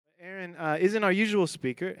Aaron isn't our usual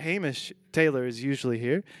speaker. Hamish Taylor is usually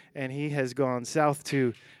here, and he has gone south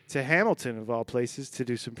to Hamilton, of all places, to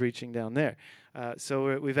do some preaching down there.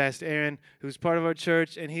 So we've asked Aaron, who's part of our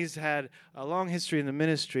church, and he's had a long history in the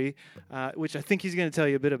ministry, which I think he's going to tell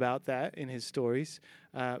you a bit about that in his stories.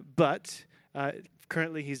 But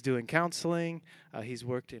currently he's doing counseling. He's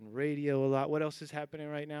worked in radio a lot. What else is happening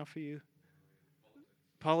right now for you?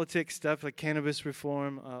 Politics stuff like cannabis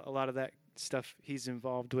reform, a lot of that stuff he's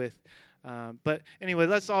involved with. But anyway,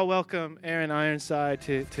 let's all welcome Aaron Ironside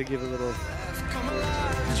to give a little... Come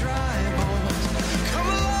alive, dry bones. Come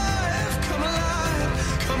alive, come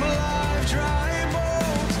alive, come alive, dry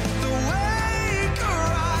bones. The wake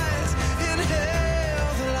arise,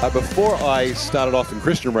 inhale the light. Before I started off in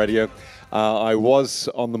Christian radio, I was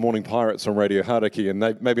on the Morning Pirates on Radio Hauraki, and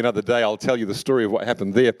maybe another day I'll tell you the story of what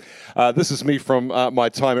happened there. This is me from my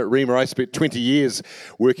time at Rhema. I spent 20 years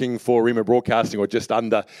working for Rhema Broadcasting, or just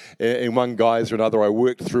under, in one guise or another. I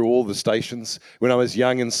worked through all the stations. When I was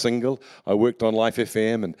young and single, I worked on Life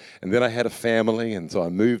FM, and then I had a family, and so I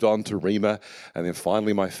moved on to Rhema, and then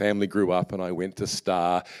finally my family grew up, and I went to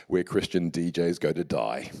Star, where Christian DJs go to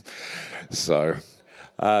die. So...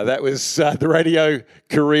 that was the radio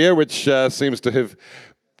career, which seems to have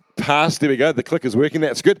passed. There we go. The click is working.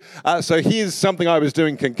 That's good. So here's something I was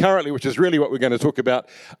doing concurrently, which is really what we're going to talk about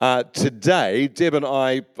today. Deb and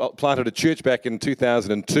I planted a church back in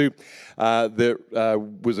 2002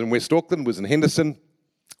 that was in West Auckland, was in Henderson.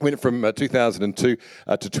 Went from 2002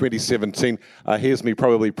 to 2017. Here's me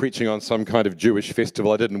probably preaching on some kind of Jewish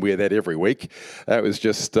festival. I didn't wear that every week. That was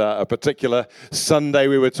just a particular Sunday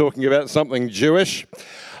we were talking about something Jewish.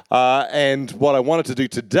 And what I wanted to do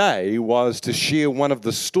today was to share one of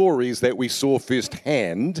the stories that we saw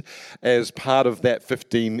firsthand as part of that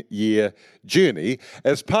 15-year journey,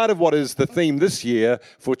 as part of what is the theme this year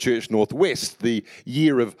for Church Northwest, the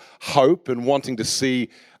year of hope and wanting to see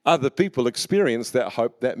other people experience that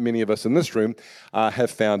hope that many of us in this room have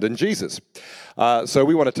found in Jesus. So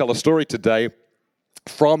we want to tell a story today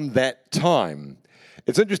from that time.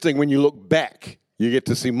 It's interesting when you look back, you get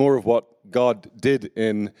to see more of what God did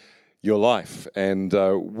in your life. And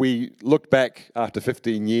we look back after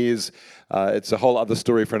 15 years. It's a whole other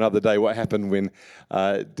story for another day, what happened when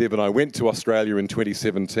Deb and I went to Australia in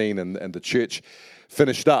 2017 and the church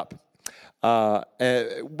finished up.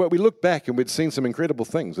 But we look back and we'd seen some incredible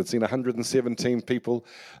things. We'd seen 117 people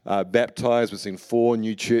baptized. We'd seen 4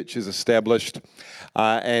 new churches established.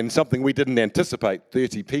 And something we didn't anticipate,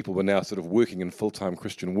 30 people were now sort of working in full-time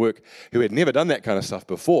Christian work who had never done that kind of stuff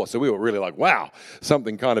before. So we were really like, wow,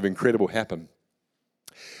 something kind of incredible happened.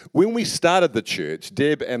 When we started the church,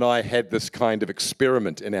 Deb and I had this kind of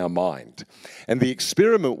experiment in our mind. And the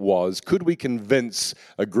experiment was, could we convince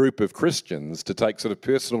a group of Christians to take sort of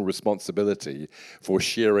personal responsibility for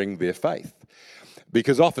sharing their faith?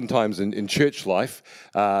 Because oftentimes in church life,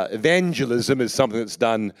 evangelism is something that's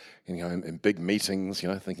done in big meetings,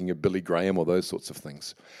 thinking of Billy Graham or those sorts of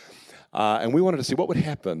things. And we wanted to see what would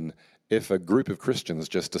happen if a group of Christians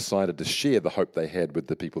just decided to share the hope they had with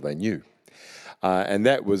the people they knew. And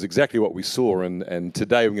that was exactly what we saw. And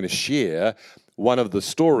today we're going to share one of the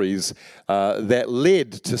stories that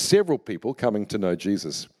led to several people coming to know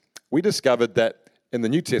Jesus. We discovered that in the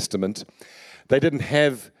New Testament, they didn't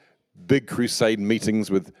have big crusade meetings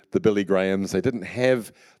with the Billy Grahams. They didn't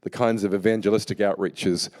have the kinds of evangelistic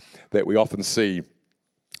outreaches that we often see.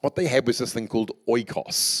 What they had was this thing called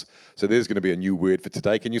oikos. So there's going to be a new word for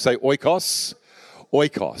today. Can you say oikos?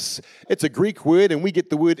 Oikos. It's a Greek word, and we get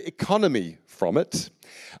the word economy from it.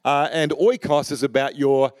 And oikos is about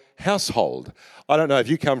your household. I don't know if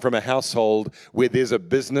you come from a household where there's a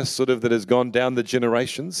business sort of that has gone down the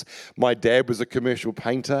generations. My dad was a commercial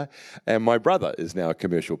painter, and my brother is now a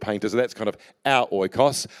commercial painter, so that's kind of our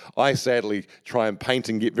oikos. I sadly try and paint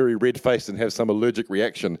and get very red-faced and have some allergic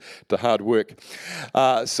reaction to hard work.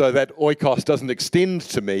 So that oikos doesn't extend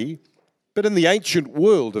to me. But in the ancient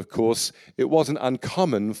world, of course, it wasn't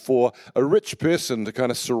uncommon for a rich person to kind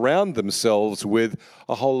of surround themselves with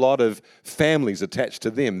a whole lot of families attached to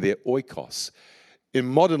them, their oikos. In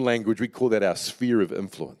modern language, we call that our sphere of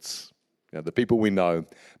influence. The people we know,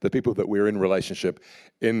 the people that we're in relationship,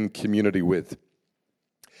 in community with.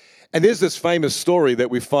 And there's this famous story that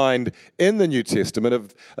we find in the New Testament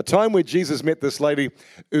of a time where Jesus met this lady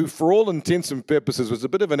who, for all intents and purposes, was a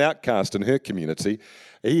bit of an outcast in her community.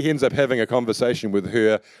 He ends up having a conversation with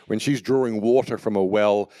her when she's drawing water from a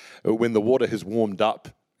well, when the water has warmed up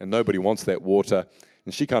and nobody wants that water.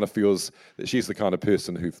 And she kind of feels that she's the kind of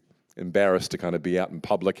person who's embarrassed to kind of be out in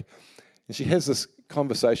public. And she has this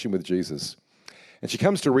conversation with Jesus. And she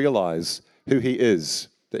comes to realize who he is,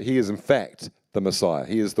 that he is in fact the Messiah.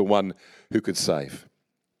 He is the one who could save.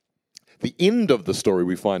 The end of the story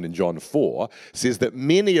we find in John 4 says that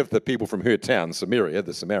many of the people from her town, Samaria,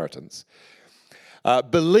 the Samaritans,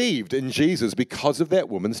 believed in Jesus because of that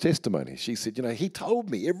woman's testimony. She said, he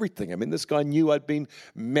told me everything. I mean, this guy knew I'd been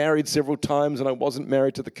married several times and I wasn't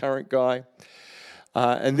married to the current guy.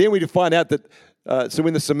 And then we find out that, so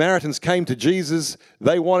when the Samaritans came to Jesus,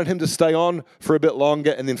 they wanted him to stay on for a bit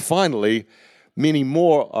longer. And then finally, many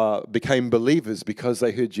more became believers because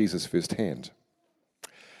they heard Jesus firsthand.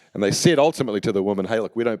 And they said ultimately to the woman, hey,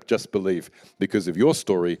 look, we don't just believe because of your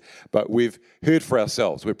story, but we've heard for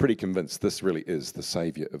ourselves. We're pretty convinced this really is the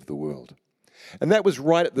Savior of the world. And that was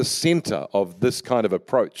right at the center of this kind of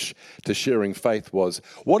approach to sharing faith was,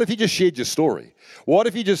 what if you just shared your story? What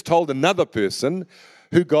if you just told another person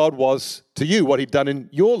who God was to you, what he'd done in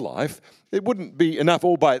your life? It wouldn't be enough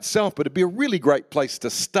all by itself, but it'd be a really great place to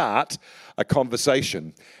start a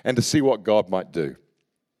conversation and to see what God might do.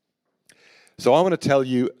 So I want to tell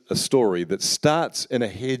you a story that starts in a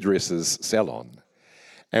hairdresser's salon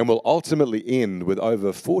and will ultimately end with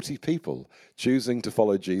over 40 people choosing to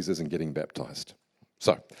follow Jesus and getting baptized.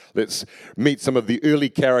 So let's meet some of the early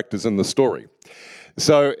characters in the story.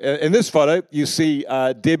 So in this photo, you see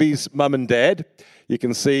Debbie's mum and dad. You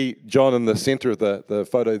can see John in the center of the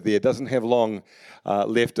photo there. Doesn't have long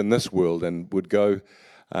left in this world and would go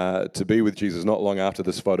to be with Jesus not long after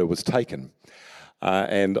this photo was taken.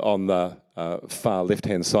 And on the far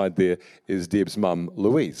left-hand side there is Deb's mum,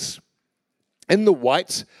 Louise. In the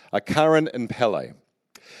white are Karen and Pele.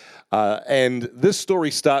 And this story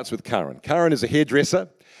starts with Karen. Karen is a hairdresser,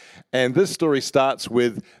 and this story starts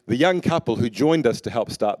with the young couple who joined us to help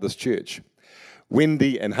start this church.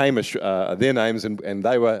 Wendy and Hamish are their names, and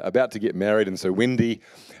they were about to get married, and so Wendy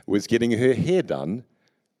was getting her hair done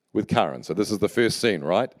with Karen. So this is the first scene,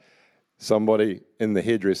 right? Somebody in the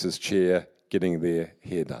hairdresser's chair getting their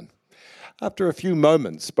hair done. After a few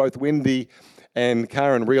moments, both Wendy and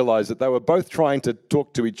Karen realized that they were both trying to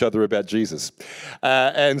talk to each other about Jesus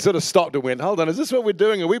and sort of stopped and went, hold on, is this what we're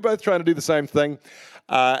doing? Are we both trying to do the same thing?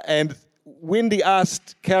 And Wendy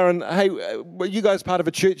asked Karen, hey, were you guys part of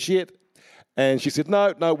a church yet? And she said,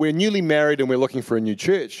 no, we're newly married and we're looking for a new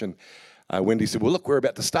church. And Wendy said, well, look, we're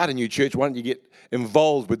about to start a new church. Why don't you get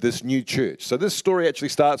involved with this new church? So this story actually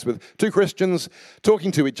starts with two Christians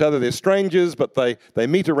talking to each other. They're strangers, but they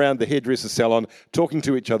meet around the hairdresser's salon talking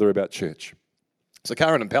to each other about church. So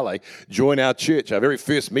Karen and Pele join our church. Our very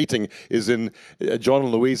first meeting is in John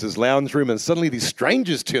and Louise's lounge room, and suddenly these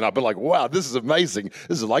strangers turn up and like, wow, this is amazing.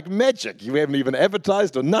 This is like magic. You haven't even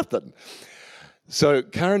advertised or nothing. So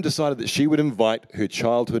Karen decided that she would invite her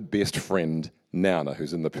childhood best friend, Nana,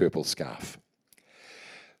 who's in the purple scarf.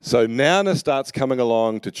 So Nana starts coming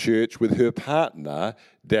along to church with her partner,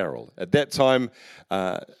 Daryl. At that time,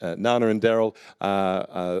 Nana and Daryl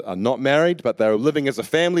are not married, but they're living as a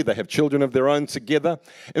family. They have children of their own together.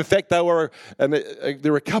 In fact, there were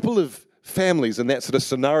a couple of families in that sort of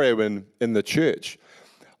scenario in the church.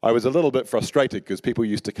 I was a little bit frustrated because people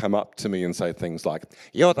used to come up to me and say things like,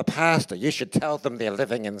 you're the pastor, you should tell them they're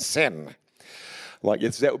living in sin.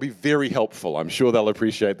 That would be very helpful. I'm sure they'll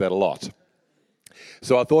appreciate that a lot.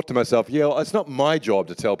 So I thought to myself, it's not my job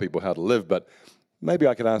to tell people how to live, but maybe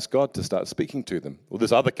I could ask God to start speaking to them. Well,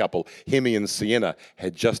 this other couple, Hemi and Sienna,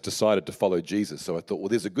 had just decided to follow Jesus. So I thought, well,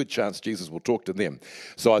 there's a good chance Jesus will talk to them.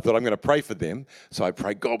 So I thought, I'm going to pray for them. So I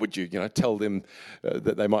prayed, God, would you tell them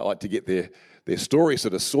that they might like to get their story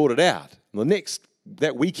sort of sorted out. And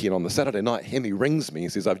that weekend on the Saturday night, Hemi rings me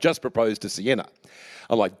and says, I've just proposed to Sienna.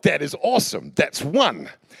 I'm like, that is awesome. That's one.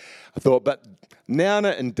 I thought, but Nana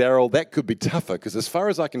and Daryl, that could be tougher because as far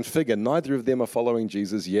as I can figure, neither of them are following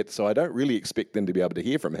Jesus yet, so I don't really expect them to be able to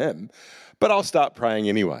hear from him, but I'll start praying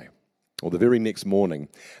anyway. Well, the very next morning,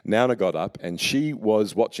 Nana got up and she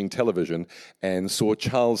was watching television and saw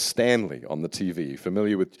Charles Stanley on the TV.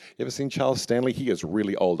 Familiar with, you ever seen Charles Stanley? He is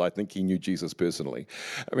really old. I think he knew Jesus personally.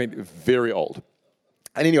 I mean, very old.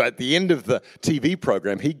 And anyway, at the end of the TV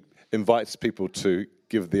program, he invites people to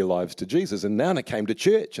give their lives to Jesus. And Nana came to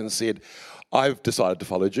church and said, I've decided to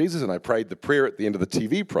follow Jesus, and I prayed the prayer at the end of the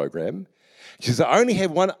TV program. She says, I only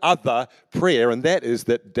have one other prayer, and that is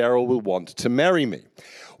that Daryl will want to marry me.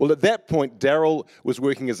 Well, at that point, Daryl was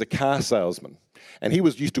working as a car salesman, and he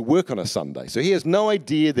was used to work on a Sunday. So he has no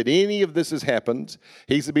idea that any of this has happened.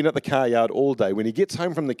 He's been at the car yard all day. When he gets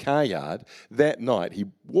home from the car yard that night, he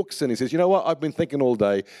walks in and he says, you know what, I've been thinking all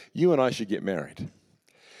day, you and I should get married.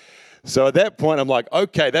 So at that point, I'm like,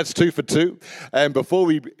 okay, that's 2 for 2. And before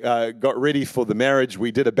we got ready for the marriage,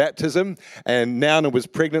 we did a baptism, and Nana was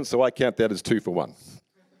pregnant, so I count that as 2 for 1.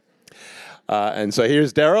 And so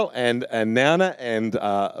here's Daryl and Nana and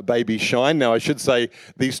baby Shine. Now, I should say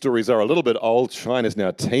these stories are a little bit old. Shine is now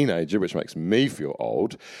a teenager, which makes me feel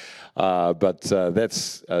old. But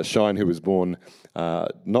that's Shine, who was born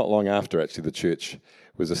not long after, actually, the church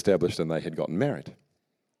was established and they had gotten married.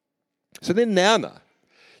 So then Nana,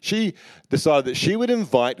 she decided that she would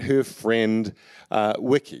invite her friend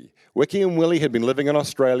Wiki. Wiki and Willie had been living in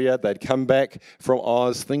Australia. They'd come back from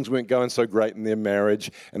Oz. Things weren't going so great in their marriage,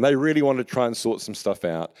 and they really wanted to try and sort some stuff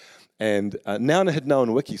out. And Nana had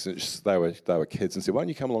known Wiki since they were kids and said, "Why don't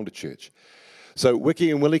you come along to church?" So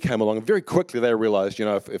Wiki and Willie came along, and very quickly they realised,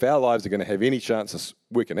 if our lives are going to have any chance of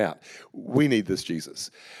working out, we need this Jesus.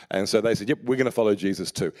 And so they said, "Yep, we're going to follow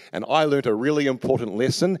Jesus too." And I learnt a really important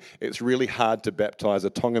lesson. It's really hard to baptise a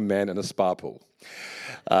Tongan man in a spa pool.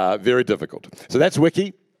 Very difficult. So that's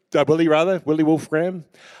Willie Wolfgram,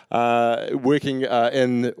 working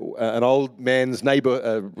in an old man's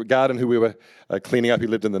neighbour garden who we were cleaning up. He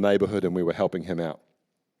lived in the neighbourhood and we were helping him out.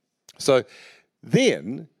 So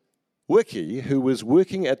then Wiki, who was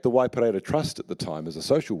working at the Waipareta Trust at the time as a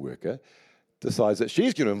social worker, decides that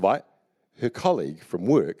she's going to invite her colleague from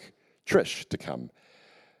work, Trish, to come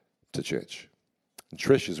to church. And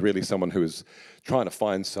Trish is really someone who is trying to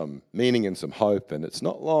find some meaning and some hope, and it's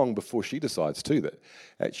not long before she decides too that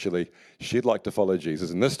actually she'd like to follow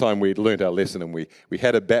Jesus. And this time we'd learnt our lesson and we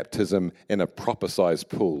had a baptism in a proper-sized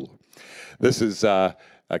pool. This is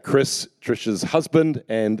Chris, Trish's husband,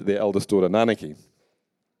 and their eldest daughter, Nanaki.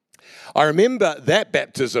 I remember that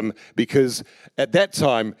baptism because at that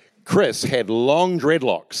time, Chris had long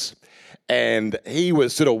dreadlocks. And he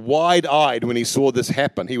was sort of wide-eyed when he saw this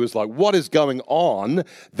happen. He was like, "What is going on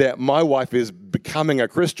that my wife is becoming a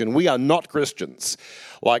Christian? We are not Christians."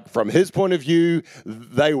 Like, from his point of view,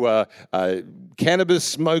 they were cannabis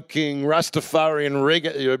smoking, Rastafarian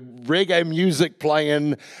reggae music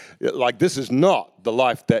playing. Like, this is not the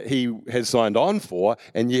life that he has signed on for.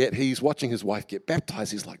 And yet he's watching his wife get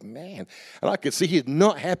baptized. He's like, man. And I could see he is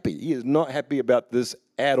not happy. He is not happy about this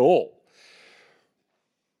at all.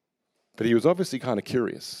 But he was obviously kind of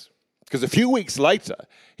curious, because a few weeks later,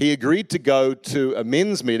 he agreed to go to a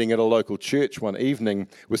men's meeting at a local church one evening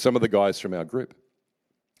with some of the guys from our group.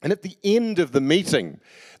 And at the end of the meeting,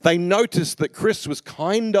 they noticed that Chris was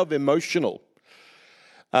kind of emotional.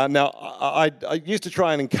 Now, I used to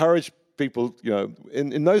try and encourage people,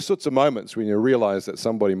 in those sorts of moments when you realize that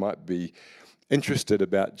somebody might be interested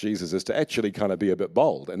about Jesus, is to actually kind of be a bit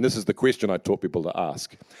bold. And this is the question I taught people to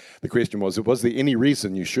ask. The question was there any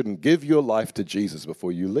reason you shouldn't give your life to Jesus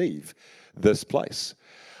before you leave this place?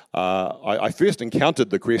 I first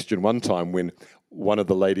encountered the question one time when one of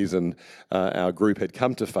the ladies in our group had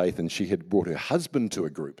come to faith, and she had brought her husband to a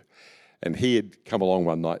group. And he had come along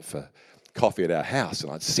one night for coffee at our house,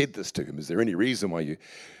 and I'd said this to him: "Is there any reason why you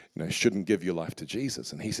shouldn't give your life to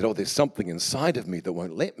Jesus?" And he said, "Oh, there's something inside of me that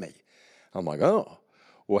won't let me." I'm like, "Oh,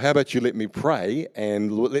 well, how about you let me pray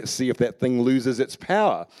and let's see if that thing loses its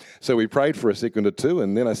power." So we prayed for a second or two,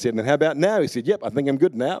 and then I said, "And how about now?" He said, "Yep, I think I'm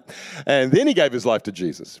good now." And then he gave his life to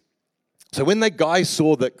Jesus. So when the guys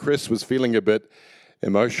saw that Chris was feeling a bit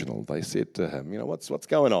emotional, they said to him, what's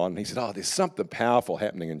going on? And he said, "Oh, there's something powerful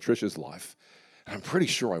happening in Trish's life, and I'm pretty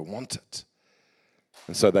sure I want it."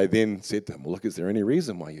 And so they then said to him, "Well, look, is there any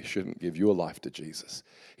reason why you shouldn't give your life to Jesus?"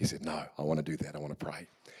 He said, "No, I want to do that. I want to pray."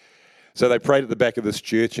 So they prayed at the back of this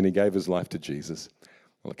church, and he gave his life to Jesus.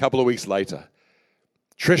 Well, a couple of weeks later,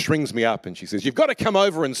 Trish rings me up, and she says, "You've got to come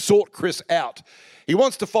over and sort Chris out. He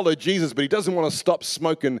wants to follow Jesus, but he doesn't want to stop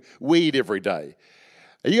smoking weed every day.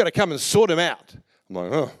 You got to come and sort him out." I'm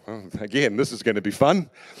like, "Oh, again, this is going to be fun."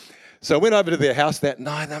 So I went over to their house that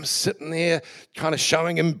night, and I'm sitting there kind of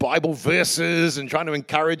showing him Bible verses and trying to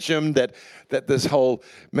encourage him that this whole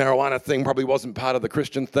marijuana thing probably wasn't part of the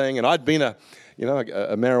Christian thing. And I'd been a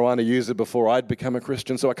marijuana user before I'd become a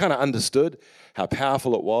Christian, so I kind of understood how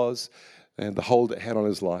powerful it was and the hold it had on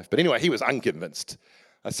his life. But anyway, he was unconvinced.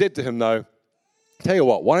 I said to him, "No, tell you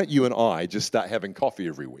what, why don't you and I just start having coffee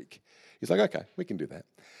every week?" He's like, "Okay, we can do that."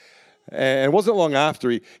 And it wasn't long after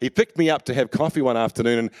he picked me up to have coffee one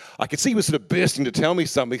afternoon, and I could see he was sort of bursting to tell me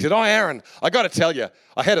something. He said, "Oh, Aaron, I got to tell you,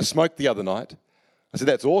 I had a smoke the other night." I said,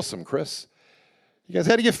 "That's awesome, Chris." He goes,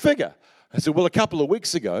 "How do you figure?" I said, "Well, a couple of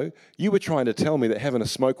weeks ago, you were trying to tell me that having a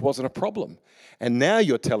smoke wasn't a problem. And now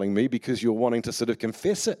you're telling me because you're wanting to sort of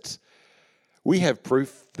confess it. We have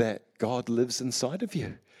proof that God lives inside of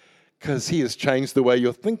you because he has changed the way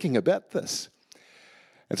you're thinking about this."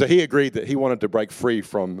 And so he agreed that he wanted to break free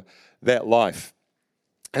from that life.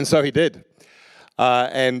 And so he did.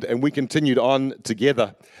 And we continued on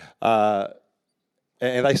together. And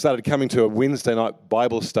they started coming to a Wednesday night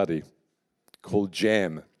Bible study called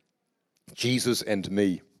Jam. Jesus and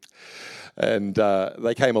Me. And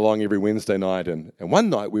they came along every Wednesday night. And one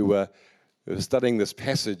night we were studying this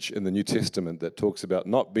passage in the New Testament that talks about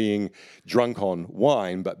not being drunk on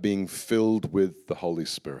wine, but being filled with the Holy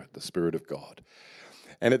Spirit, the Spirit of God.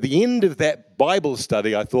 And at the end of that Bible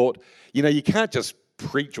study, I thought, you can't just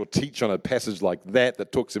preach or teach on a passage like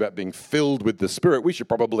that talks about being filled with the Spirit. We should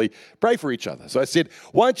probably pray for each other. So I said,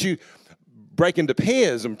 why don't you break into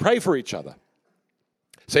pairs and pray for each other?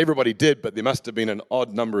 So everybody did, but there must have been an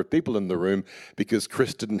odd number of people in the room because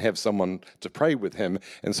Chris didn't have someone to pray with him.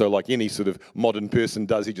 And so like any sort of modern person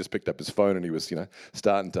does, he just picked up his phone and he was,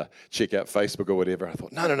 starting to check out Facebook or whatever. I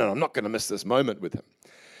thought, no, I'm not going to miss this moment with him.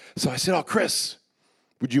 So I said, oh, Chris,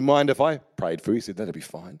 would you mind if I prayed for you? He said, that'd be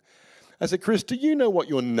fine. I said, Chris, do you know what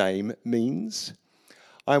your name means?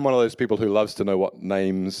 I'm one of those people who loves to know what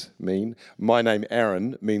names mean. My name,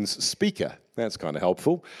 Aaron, means speaker. That's kind of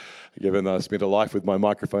helpful, given that I spent a life with my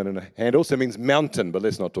microphone in a hand. Also means mountain, but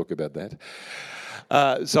let's not talk about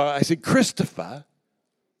that. So I said, Christopher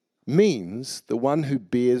means the one who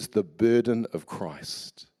bears the burden of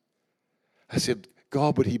Christ. I said,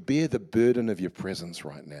 God, would he bear the burden of your presence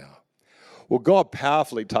right now? Well, God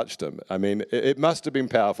powerfully touched him. I mean, it must have been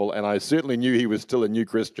powerful, and I certainly knew he was still a new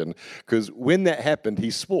Christian, because when that happened,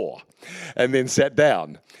 he swore and then sat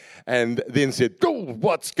down and then said, oh,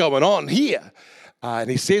 what's going on here? And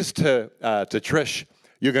he says to Trish,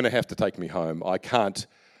 you're going to have to take me home. I can't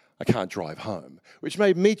drive home, which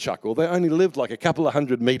made me chuckle. They only lived like a couple of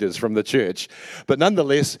 100 meters from the church. But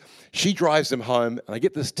nonetheless, she drives him home, and I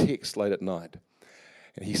get this text late at night.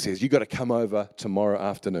 And he says, you got to come over tomorrow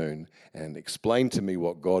afternoon and explain to me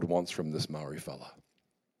what God wants from this Maori fella.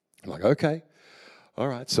 I'm like, okay. All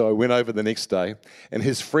right. So I went over the next day, and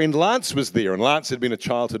his friend Lance was there. And Lance had been a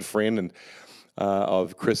childhood friend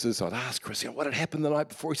of Chris's. So I'd asked Chris, what had happened the night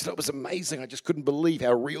before? He said, it was amazing. I just couldn't believe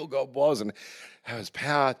how real God was and how his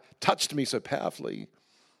power touched me so powerfully.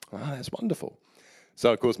 Oh, that's wonderful.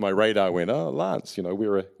 So, of course, my radar went, oh, Lance,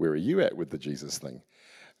 where are you at with the Jesus thing?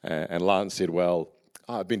 And Lance said, well,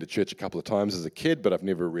 I've been to church a couple of times as a kid, but I've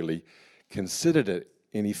never really considered it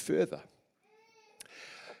any further.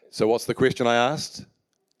 So what's the question I asked?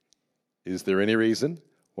 Is there any reason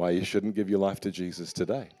why you shouldn't give your life to Jesus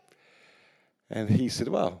today? And he said,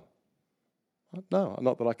 well, no,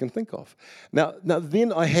 not that I can think of. Now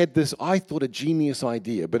then I had this, I thought, a genius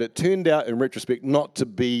idea, but it turned out in retrospect not to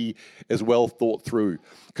be as well thought through.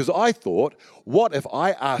 Because I thought, what if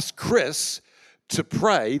I asked Chris to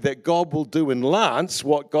pray that God will do in Lance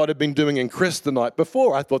what God had been doing in Chris the night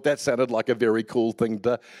before? I thought that sounded like a very cool thing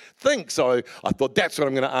to think. So I thought that's what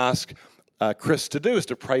I'm going to ask Chris to do, is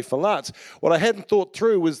to pray for Lance. What I hadn't thought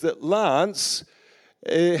through was that Lance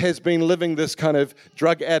has been living this kind of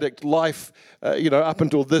drug addict life, up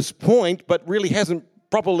until this point, but really hasn't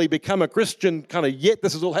properly become a Christian kind of yet.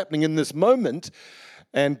 This is all happening in this moment.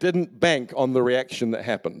 And didn't bank on the reaction that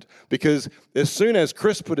happened. Because as soon as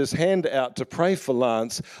Chris put his hand out to pray for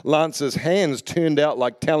Lance, Lance's hands turned out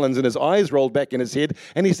like talons and his eyes rolled back in his head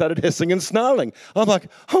and he started hissing and snarling. I'm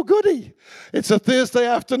like, oh goody, it's a Thursday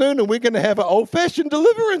afternoon and we're going to have an old-fashioned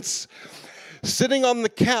deliverance. Sitting on the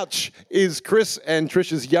couch is Chris and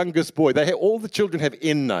Trish's youngest boy. All the children have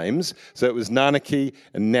N names. So it was Nanaki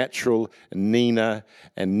and Natural and Nina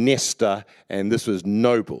and Nesta, and this was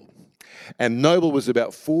Noble. And Noble was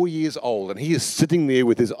about 4 years old, and he is sitting there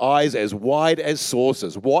with his eyes as wide as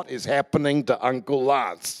saucers. What is happening to Uncle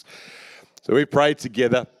Lance? So we prayed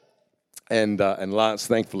together, and Lance,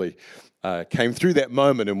 thankfully, came through that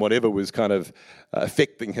moment, and whatever was kind of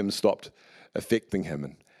affecting him stopped affecting him.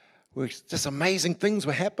 And just amazing things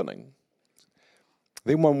were happening.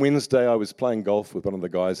 Then one Wednesday, I was playing golf with one of the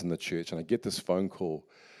guys in the church, and I get this phone call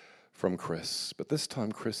from Chris. But this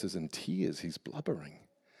time, Chris is in tears. He's blubbering.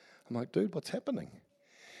 I'm like, dude, what's happening?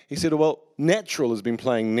 He said, well, Natural has been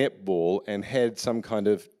playing netball and had some kind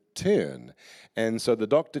of turn. And so the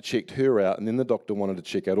doctor checked her out, and then the doctor wanted to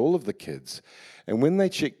check out all of the kids. And when they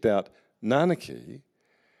checked out Nanaki,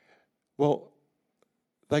 well,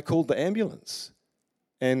 they called the ambulance.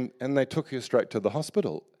 And they took her straight to the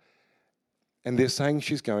hospital. And they're saying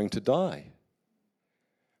she's going to die.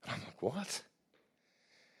 And I'm like, what?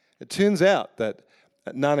 It turns out that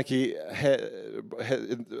Nanaki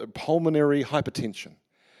had pulmonary hypertension.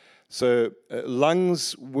 So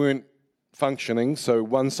lungs weren't functioning, so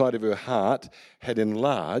one side of her heart had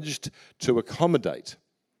enlarged to accommodate.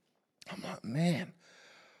 I'm like, man,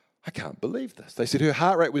 I can't believe this. They said her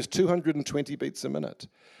heart rate was 220 beats a minute.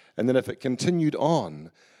 And then if it continued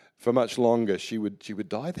on for much longer, she would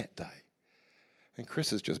die that day. And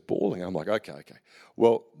Chris is just bawling. I'm like, okay.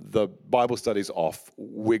 Well, the Bible study's off.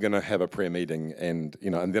 We're going to have a prayer meeting, and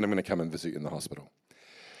then I'm going to come and visit you in the hospital.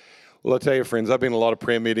 Well, I tell you, friends, I've been in a lot of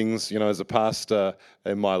prayer meetings, as a pastor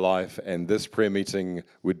in my life, and this prayer meeting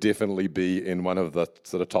would definitely be in one of the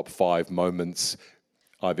sort of top 5 moments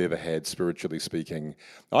I've ever had, spiritually speaking.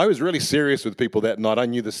 I was really serious with people that night. I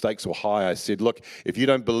knew the stakes were high. I said, look, if you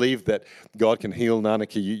don't believe that God can heal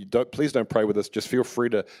Nanaki, please don't pray with us. Just feel free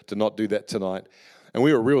to not do that tonight. And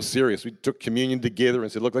we were real serious. We took communion together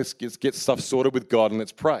and said, look, let's get stuff sorted with God and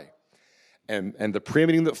let's pray. And the prayer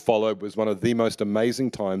meeting that followed was one of the most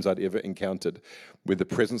amazing times I'd ever encountered, where the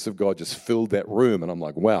presence of God just filled that room. And I'm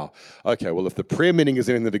like, wow, okay, well, if the prayer meeting is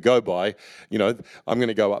anything to go by, I'm going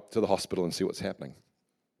to go up to the hospital and see what's happening.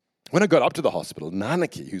 When I got up to the hospital,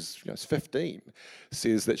 Nanaki, who's 15,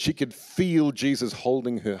 says that she could feel Jesus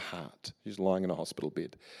holding her heart. She's lying in a hospital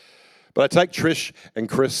bed. But I take Trish and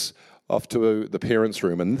Chris off to the parents'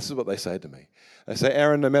 room, and this is what they say to me. They say,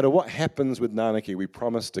 Aaron, no matter what happens with Nanaki, we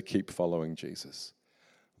promise to keep following Jesus.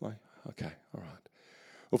 I'm like, okay, all right.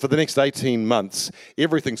 Well, for the next 18 months,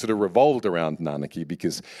 everything sort of revolved around Nanaki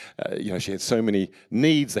because, she had so many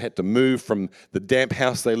needs. They had to move from the damp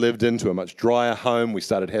house they lived in to a much drier home. We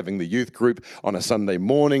started having the youth group on a Sunday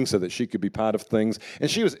morning so that she could be part of things. And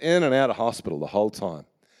she was in and out of hospital the whole time.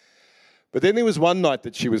 But then there was one night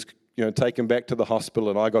that she was taken back to the hospital,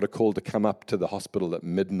 and I got a call to come up to the hospital at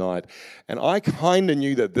midnight. And I kind of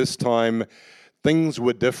knew that this time things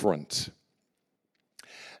were different.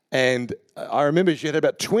 And I remember she had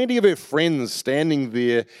about 20 of her friends standing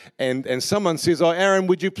there, and someone says, oh, Aaron,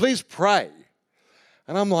 would you please pray?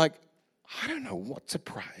 And I'm like, I don't know what to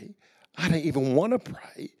pray. I don't even want to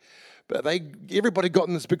pray. But everybody got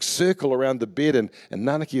in this big circle around the bed, and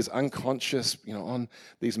Nanaki is unconscious, on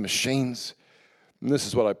these machines. And this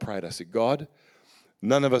is what I prayed. I said, God,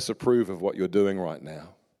 none of us approve of what you're doing right now,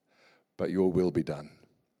 but your will be done.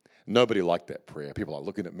 Nobody liked that prayer. People are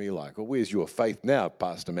looking at me like, well, where's your faith now,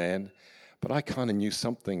 Pastor Man? But I kind of knew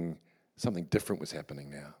something different was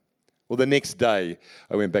happening now. Well, the next day,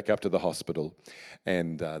 I went back up to the hospital,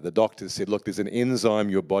 and the doctor said, look, there's an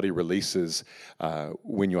enzyme your body releases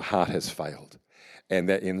when your heart has failed, and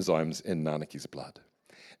that enzyme's in Nanaki's blood.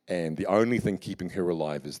 And the only thing keeping her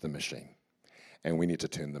alive is the machine. And we need to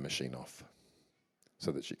turn the machine off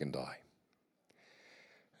so that she can die.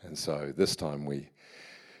 And so this time we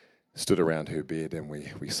stood around her bed and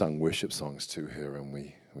we sung worship songs to her, and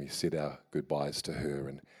we said our goodbyes to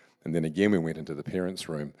her. And then again we went into the parents'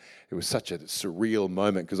 room. It was such a surreal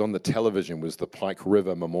moment because on the television was the Pike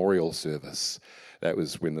River Memorial Service. That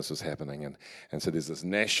was when this was happening. And so there's this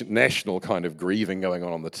national kind of grieving going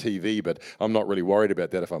on the TV, but I'm not really worried about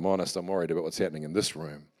that if I'm honest. I'm worried about what's happening in this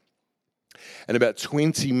room. And about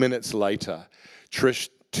 20 minutes later, Trish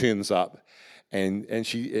turns up and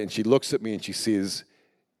she looks at me and she says,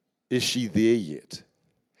 is she there yet?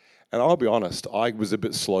 And I'll be honest, I was a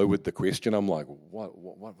bit slow with the question. I'm like, what?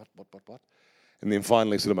 And then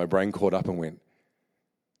finally sort of my brain caught up and went,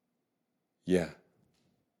 yeah.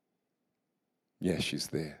 Yeah, she's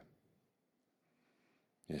there.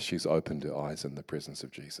 Yeah, she's opened her eyes in the presence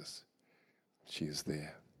of Jesus. She is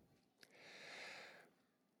there.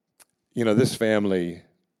 This family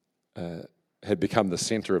had become the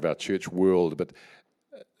center of our church world, but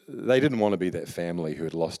they didn't want to be that family who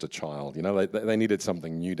had lost a child. They needed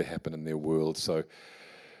something new to happen in their world. So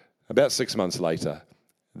about 6 months later,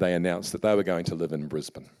 they announced that they were going to live in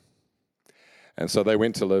Brisbane. And so they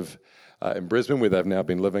went to live in Brisbane, where they've now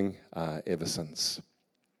been living ever since.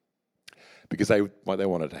 Because they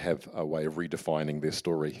wanted to have a way of redefining their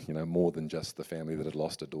story, more than just the family that had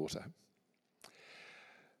lost a daughter.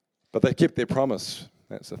 But they kept their promise.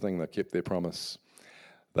 That's the thing, they kept their promise.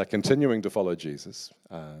 They're continuing to follow Jesus.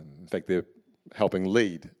 In fact, they're helping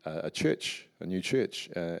lead a new church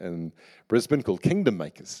in Brisbane called Kingdom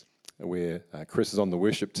Makers, where Chris is on the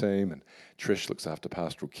worship team and Trish looks after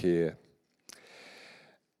pastoral care.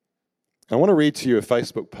 I want to read to you a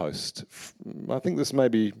Facebook post. I think this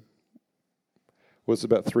was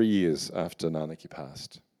about 3 years after Nanaki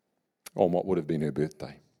passed, on what would have been her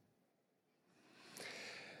birthday.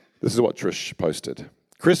 This is what Trish posted.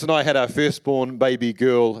 Chris and I had our firstborn baby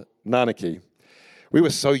girl, Nanaki. We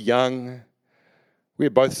were so young. We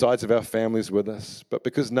had both sides of our families with us. But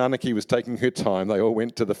because Nanaki was taking her time, they all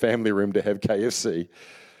went to the family room to have KFC.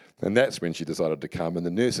 And that's when she decided to come. And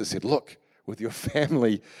the nurses said, look, with your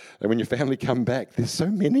family, and when your family come back, there's so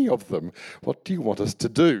many of them. What do you want us to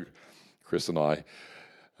do? Chris and I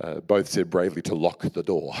both said bravely to lock the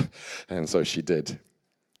door. And so she did.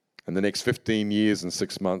 And the next 15 years and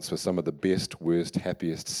 6 months were some of the best, worst,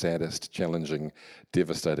 happiest, saddest, challenging,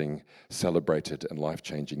 devastating, celebrated, and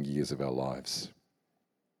life-changing years of our lives.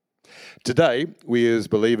 Today, we as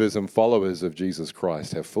believers and followers of Jesus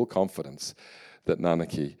Christ have full confidence that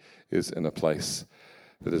Nanaki is in a place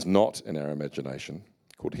that is not in our imagination,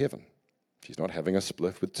 called heaven. She's not having a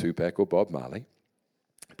spliff with Tupac or Bob Marley,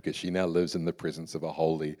 because she now lives in the presence of a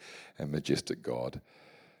holy and majestic God,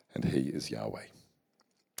 and He is Yahweh.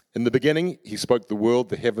 In the beginning, He spoke the world,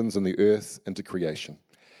 the heavens and the earth into creation.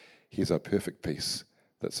 He is our perfect peace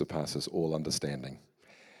that surpasses all understanding.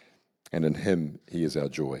 And in Him, He is our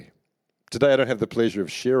joy. Today, I don't have the pleasure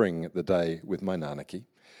of sharing the day with my Nanaki,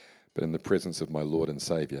 but in the presence of my Lord and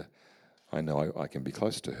Saviour, I know I can be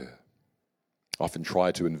close to her. I often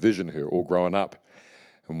try to envision her all grown up.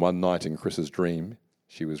 And one night in Chris's dream,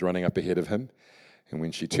 she was running up ahead of him. And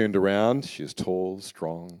when she turned around, she is tall,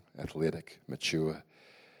 strong, athletic, mature,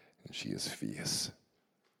 and she is fierce.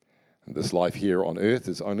 And this life here on earth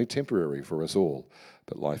is only temporary for us all,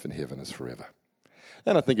 but life in heaven is forever.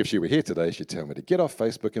 And I think if she were here today, she'd tell me to get off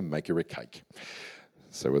Facebook and make her a cake.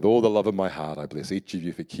 So with all the love of my heart, I bless each of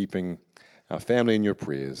you for keeping our family in your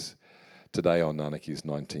prayers today on Nanaki's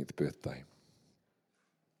 19th birthday.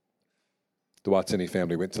 The Watini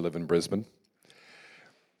family went to live in Brisbane.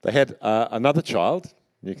 They had another child,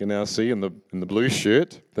 you can now see in the blue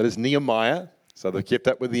shirt, that is Nehemiah. So they've kept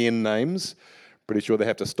up with the end names. Pretty sure they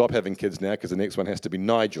have to stop having kids now because the next one has to be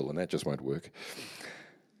Nigel, and that just won't work.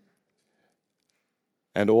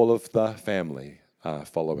 And all of the family are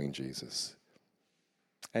following Jesus.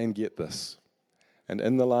 And get this, and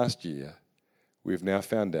in the last year, we've now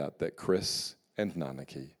found out that Chris and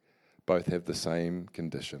Nanaki both have the same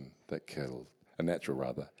condition that killed,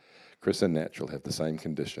 Chris and Natural have the same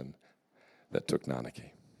condition that took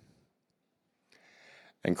Nanaki.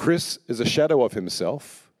 And Chris is a shadow of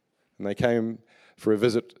himself, and they came for a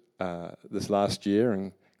visit this last year,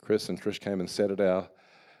 and Chris and Trish came and sat at our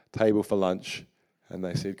table for lunch, and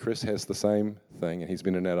they said, Chris has the same thing, and he's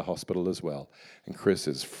been in and out of hospital as well. And Chris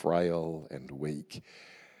is frail and weak.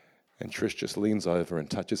 And Trish just leans over and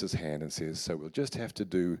touches his hand and says, so we'll just have to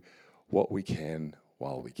do what we can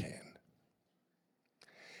while we can.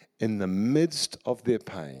 In the midst of their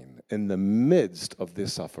pain, in the midst of their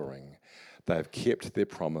suffering, they have kept their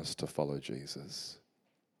promise to follow Jesus.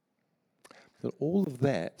 But all of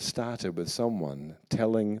that started with someone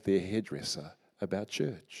telling their hairdresser about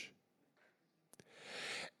church.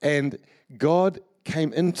 And God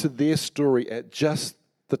came into their story at just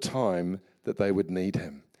the time that they would need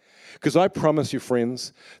Him. Because I promise you,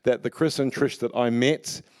 friends, that the Chris and Trish that I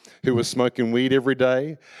met, who were smoking weed every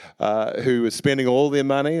day, who were spending all their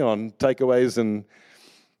money on takeaways and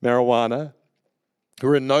marijuana, who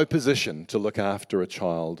were in no position to look after a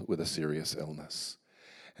child with a serious illness.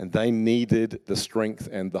 And they needed the strength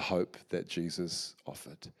and the hope that Jesus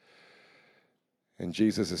offered. And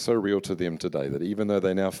Jesus is so real to them today that even though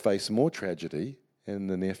they now face more tragedy in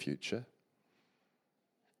the near future,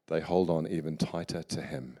 they hold on even tighter to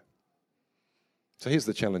Him. So here's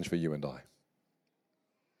the challenge for you and I.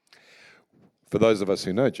 For those of us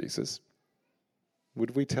who know Jesus,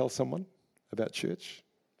 would we tell someone about church?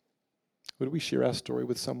 Would we share our story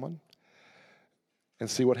with someone and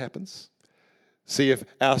see what happens? See if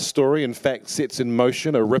our story, in fact, sets in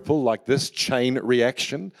motion a ripple like this chain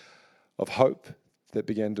reaction of hope that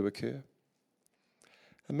began to occur.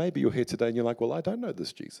 And maybe you're here today and you're like, well, I don't know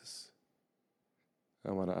this Jesus.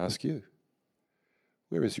 I want to ask you,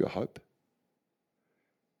 where is your hope?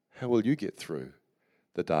 How will you get through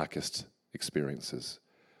the darkest experiences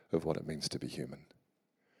of what it means to be human?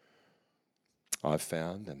 I've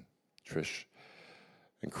found, and Trish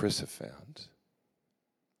and Chris have found,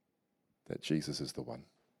 that Jesus is the one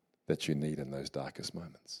that you need in those darkest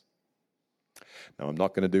moments. Now, I'm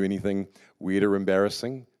not going to do anything weird or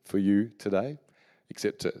embarrassing for you today,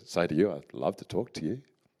 except to say to you, I'd love to talk to you.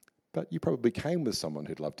 But you probably came with someone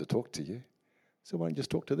who'd love to talk to you. So why don't you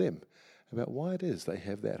just talk to them about why it is they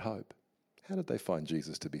have that hope? How did they find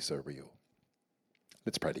Jesus to be so real?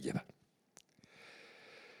 Let's pray together.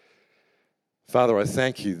 Father, I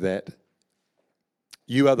thank you that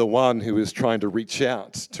you are the one who is trying to reach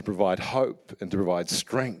out to provide hope and to provide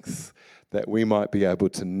strength that we might be able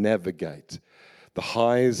to navigate the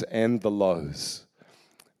highs and the lows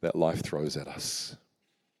that life throws at us.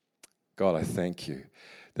 God, I thank you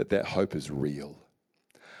that that hope is real.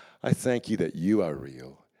 I thank you that you are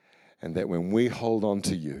real and that when we hold on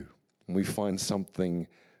to you and we find something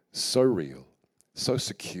so real, so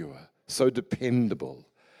secure, so dependable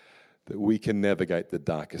that we can navigate the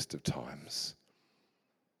darkest of times.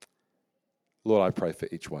 Lord, I pray for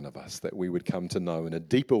each one of us that we would come to know in a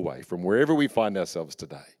deeper way from wherever we find ourselves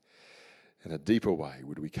today. In a deeper way,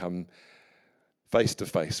 would we come face to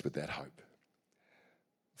face with that hope.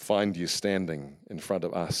 Find you standing in front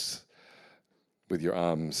of us with your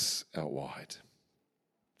arms out wide,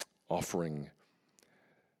 offering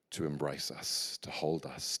to embrace us, to hold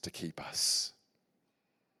us, to keep us.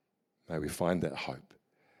 May we find that hope,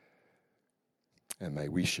 and may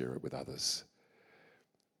we share it with others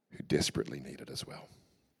who desperately need it as well.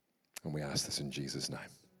 And we ask this in Jesus' name.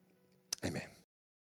 Amen.